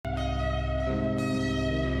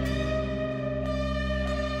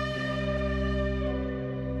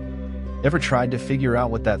Ever tried to figure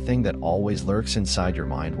out what that thing that always lurks inside your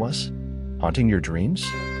mind was? Haunting your dreams?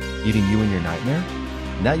 Eating you in your nightmare?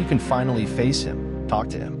 Now you can finally face him, talk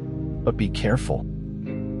to him. But be careful.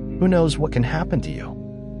 Who knows what can happen to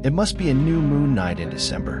you? It must be a new moon night in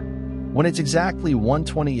December. When it's exactly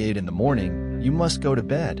 1:28 in the morning, you must go to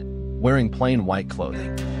bed, wearing plain white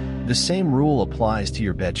clothing. The same rule applies to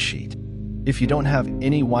your bed sheet. If you don't have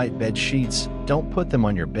any white bed sheets, don't put them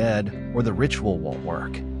on your bed or the ritual won't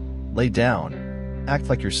work. Lay down, act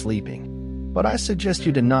like you're sleeping. But I suggest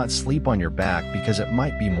you to not sleep on your back because it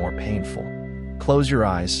might be more painful. Close your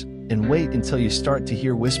eyes and wait until you start to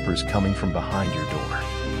hear whispers coming from behind your door.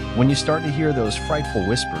 When you start to hear those frightful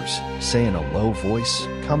whispers, say in a low voice,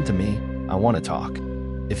 "Come to me, I want to talk."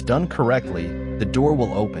 If done correctly, the door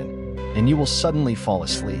will open and you will suddenly fall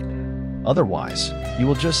asleep. Otherwise, you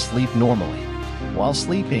will just sleep normally. While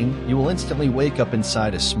sleeping, you will instantly wake up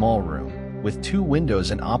inside a small room with 2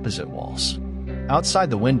 windows and opposite walls. Outside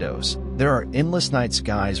the windows, there are endless night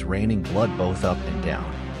skies raining blood both up and down.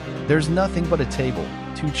 There's nothing but a table,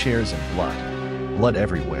 2 chairs, and blood. Blood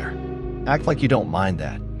everywhere. Act like you don't mind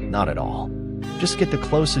that. Not at all. Just get the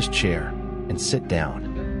closest chair and sit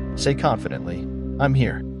down. Say confidently, "I'm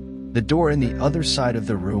here." The door in the other side of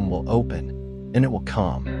the room will open, and it will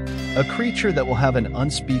come. A creature that will have an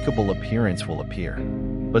unspeakable appearance will appear.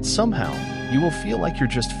 But somehow, you will feel like you're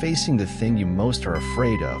just facing the thing you most are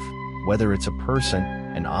afraid of, whether it's a person,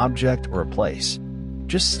 an object, or a place.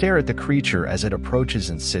 Just stare at the creature as it approaches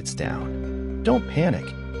and sits down. Don't panic,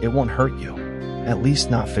 it won't hurt you, at least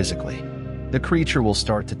not physically. The creature will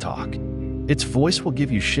start to talk. Its voice will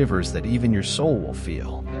give you shivers that even your soul will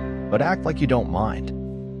feel. But act like you don't mind.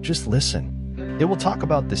 Just listen. It will talk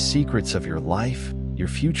about the secrets of your life, your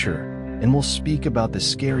future, and will speak about the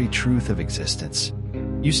scary truth of existence.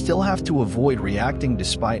 You still have to avoid reacting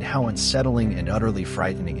despite how unsettling and utterly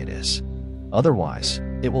frightening it is. Otherwise,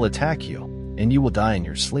 it will attack you, and you will die in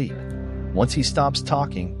your sleep. Once he stops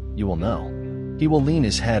talking, you will know. He will lean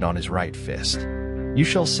his head on his right fist. You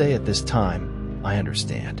shall say at this time, "I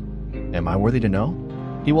understand." Am I worthy to know?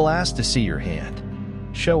 He will ask to see your hand.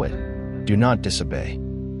 Show it. Do not disobey.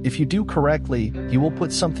 If you do correctly, he will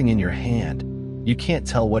put something in your hand. You can't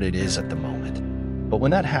tell what it is at the moment. But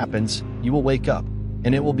when that happens, you will wake up,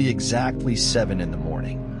 and it will be exactly 7 in the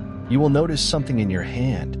morning. You will notice something in your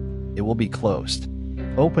hand. It will be closed.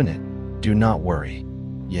 Open it. Do not worry.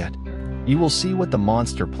 Yet, you will see what the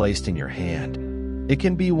monster placed in your hand. It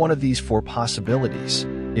can be one of these 4 possibilities.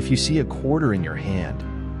 If you see a quarter in your hand,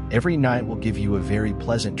 every night will give you a very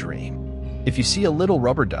pleasant dream. If you see a little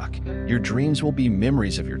rubber duck, your dreams will be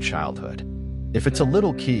memories of your childhood. If it's a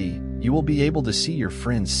little key, you will be able to see your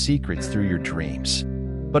friend's secrets through your dreams.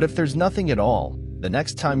 But if there's nothing at all, the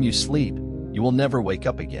next time you sleep, you will never wake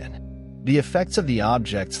up again. The effects of the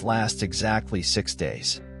objects last exactly 6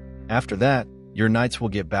 days. After that, your nights will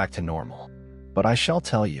get back to normal. But I shall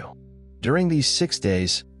tell you, during these 6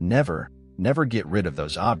 days, never get rid of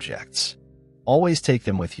those objects. Always take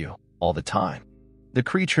them with you, all the time. The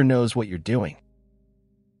creature knows what you're doing,